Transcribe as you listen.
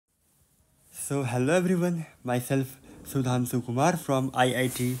Hello everyone, myself Sudhanshu Kumar from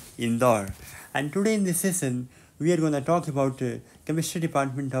IIT Indore, and today in this session we are going to talk about chemistry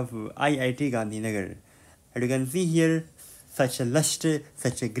department of IIT Gandhinagar. And you can see here such a lush,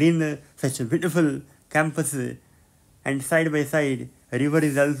 such a green, such a beautiful campus, and side by side a river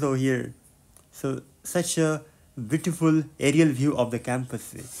is also here. So such a beautiful aerial view of the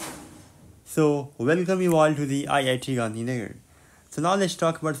campus. So welcome you all to the IIT Gandhinagar. So now let's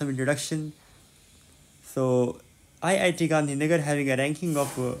talk about some introduction. So IIT Gandhinagar having a ranking of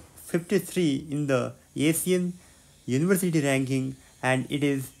 53 in the Asian University ranking, and it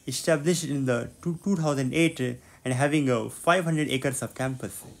is established in the 2008 and having 500 acres of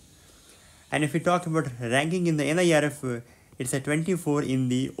campus. And if we talk about ranking in the NIRF, it's a 24 in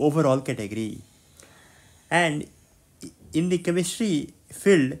the overall category. And in the chemistry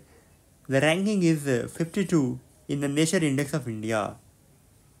field, the ranking is 52 in the Nature Index of India.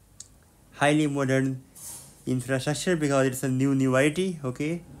 Highly modern infrastructure because it's a new IIT,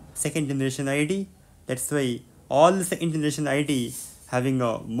 okay, second generation IIT. That's why all the second generation IIT having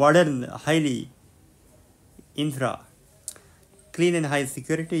a modern, highly infra, clean and high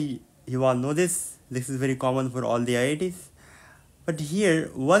security. You all know this. This is very common for all the IITs. But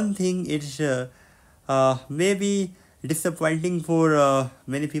here, one thing is maybe disappointing for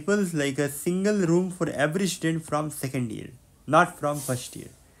many people, like a single room for every student from second year, not from first year.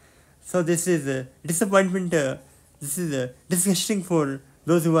 So this is a disappointment. This is disgusting for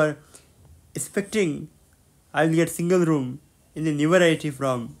those who are expecting I will get single room in the newer IIT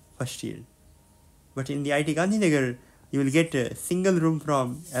from first year. But in the IIT Gandhinagar, you will get a single room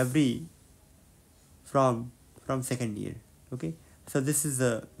from every from second year. Okay. So this is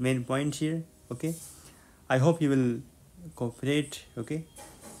the main point here. Okay. I hope you will cooperate. Okay.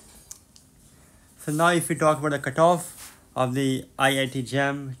 So now if we talk about the cutoff of the IIT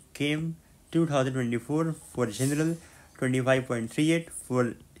JAM came 2024 for general 25.38,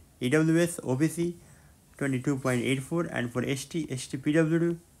 for EWS OBC 22.84, and for ST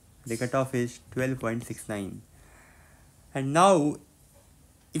PWD the cutoff is 12.69. And now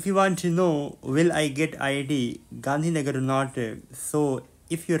if you want to know will I get IIT Gandhinagar or not, so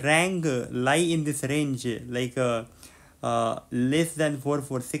if your rank lie in this range like less than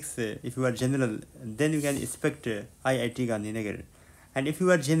 446, if you are general, then you can expect IIT Gandhinagar. And if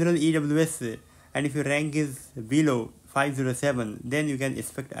you are general EWS and if your rank is below 507, then you can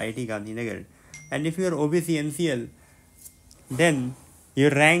expect IIT Gandhinagar. And if you are OBC NCL, then your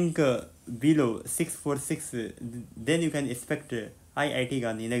rank below 646, then you can expect IIT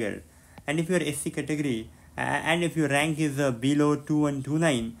Gandhinagar. And if you are SC category and if your rank is below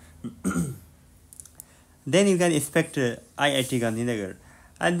 2129, then you can expect IIT Gandhinagar.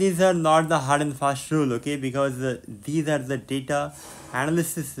 And these are not the hard and fast rule, okay, because these are the data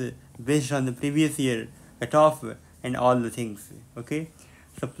analysis based on the previous year cutoff and all the things, okay.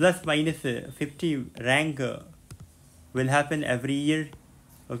 So plus minus 50 rank will happen every year,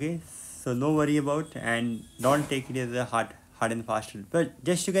 okay. So no worry about, and don't take it as a hard and fast rule, but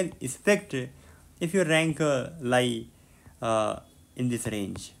just you can expect if your rank lie in this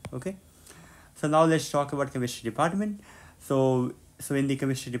range, okay. So now let's talk about chemistry department. So in the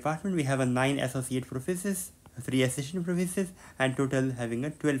chemistry department we have a 9 associate professors, 3 assistant professors, and total having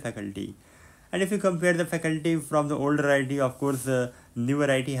a 12 faculty. And if you compare the faculty from the older IIT, of course newer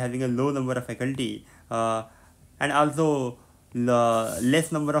IIT having a low number of faculty and also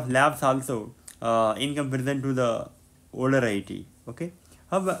less number of labs also in comparison to the older IIT, okay.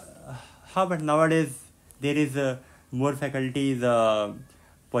 How but nowadays there is more faculties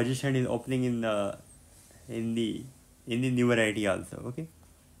position is opening in the newer IIT also, okay.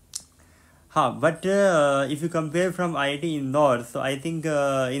 But if you compare from IIT Indore, so I think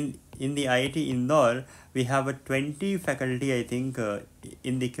in the IIT Indore we have a 20 faculty, I think,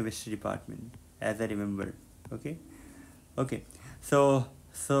 in the chemistry department, as I remember, okay. So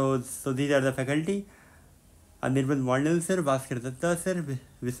these are the faculty: Anirban Mondal sir, Bhaskar Datta sir,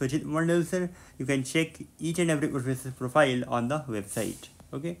 Viswajit Mondal sir. You can check each and every professor's profile on the website,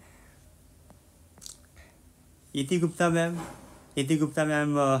 okay. Iti Gupta ma'am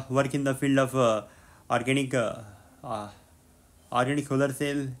work in the field of organic solar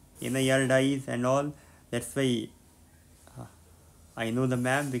cell, NIR dyes and all. That's why I know the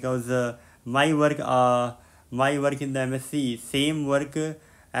ma'am, because my work in the MSc, same work as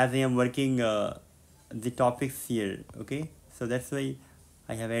I am working the topics here, okay. So that's why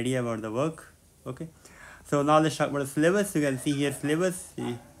I have idea about the work, okay. So now let's talk about the syllabus. You can see here syllabus.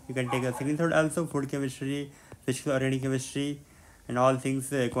 You can take a screenshot also: food chemistry, physical organic chemistry, and all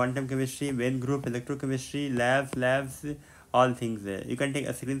things, quantum chemistry, main group, electrochemistry, labs, all things there. You can take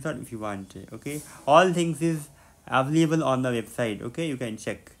a screenshot if you want. Okay, all things is available on the website. Okay, you can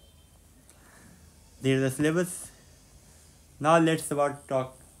check. There is the syllabus. Now let's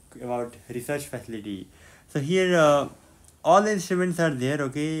talk about research facility. So here all the instruments are there.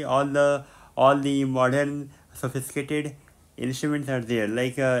 Okay, all the modern sophisticated instruments are there,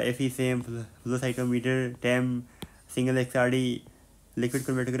 like FECM, flow cytometer, TEM, single XRD, liquid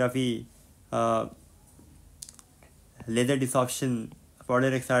chromatography, uh, laser desorption,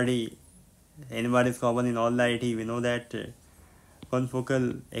 powder XRD. NMR is common in all the IIT. We know that.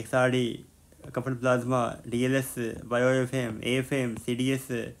 Confocal, XRD, coupled plasma, DLS, BioFM, AFM,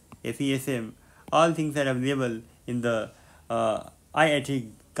 CDS, FESM, all things are available in the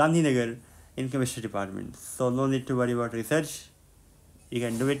IIT Gandhinagar in chemistry department. So no need to worry about research. You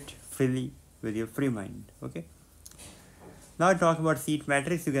can do it freely with your free mind. Okay. Now talk about seat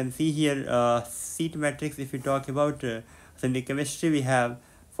matrix. You can see here seat matrix. If you talk about so in the chemistry we have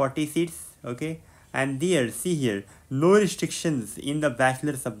 40 seats. Okay. And there, see here, no restrictions in the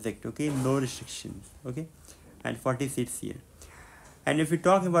bachelor subject. Okay, no restrictions. Okay, and 40 seats here. And if you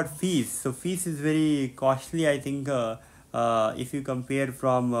talk about fees, so fees is very costly, I think, if you compare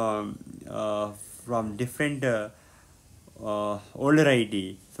from different older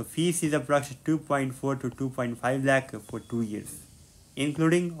IT. So fees is approximately 2.4 to 2.5 lakh for 2 years,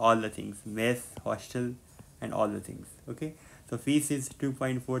 including all the things, mess, hostel, and all the things. Okay. So fees is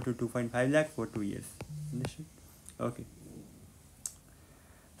 2.4 to 2.5 lakh for 2 years. Okay.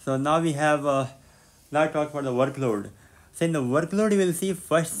 So now we have now talk about the workload. So in the workload you will see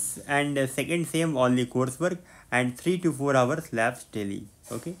first and second same only coursework and 3 to 4 hours labs daily.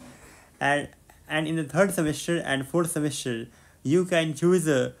 Okay. And in the third semester and fourth semester you can choose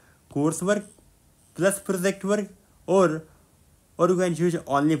coursework plus project work or you can choose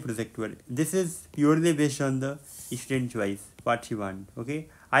only project work. This is purely based on the student choice, what you want. Okay,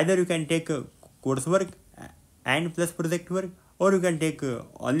 either you can take coursework and plus project work, or you can take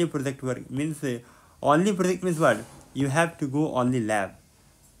only project work. Means only project means what? You have to go only lab.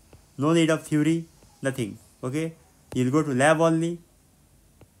 No need of theory, nothing. Okay, you'll go to lab only.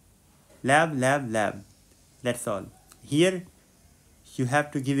 Lab. That's all. Here you have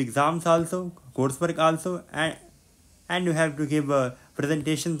to give exams also, coursework also, and you have to give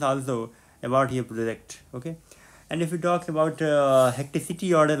presentations also about your project. Okay. And if you talk about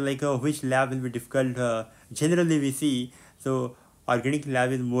hecticity order, like which lab will be difficult, generally we see, so organic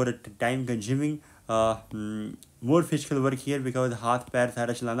lab is more time consuming, more physical work here because हाथ पैर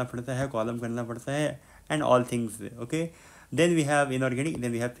सारा चलाना पड़ता है, column करना पड़ता है, and all things. Okay. Then we have inorganic,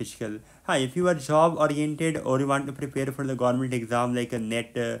 then we have physical. If you are job oriented or you want to prepare for the government exam like a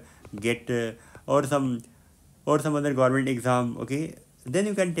NET, GET, or some other government exam, okay, then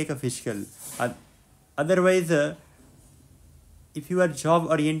you can take a physical. Otherwise, if you are job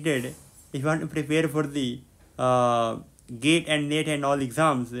oriented, if you want to prepare for the GATE and NET and all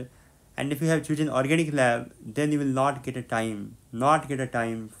exams, and if you have chosen organic lab, then you will not get a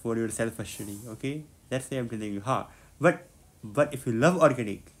time for your self study. Okay, that's why I'm telling you. But if you love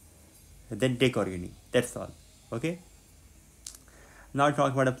organic, then take organic. That's all. Okay. Now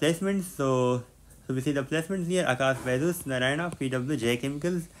talk about the placements. So we see the placements here: Akash Vaidus, Narayana, PW, J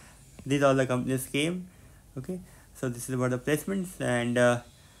Chemicals. These all the companies came. Okay. So this is about the placements, and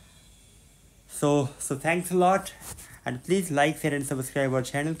so thanks a lot, and please like, share, and subscribe our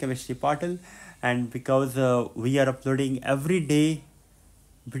channel Chemistry Portal, and because we are uploading every day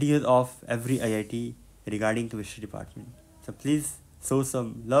videos of every IIT regarding chemistry department. So please show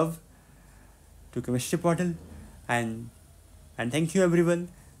some love to Chemistry Portal, and thank you everyone.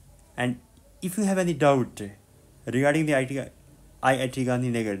 And if you have any doubt regarding the IIT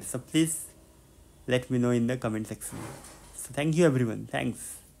Gandhinagar, so please let me know in the comment section. So thank you everyone.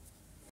 Thanks.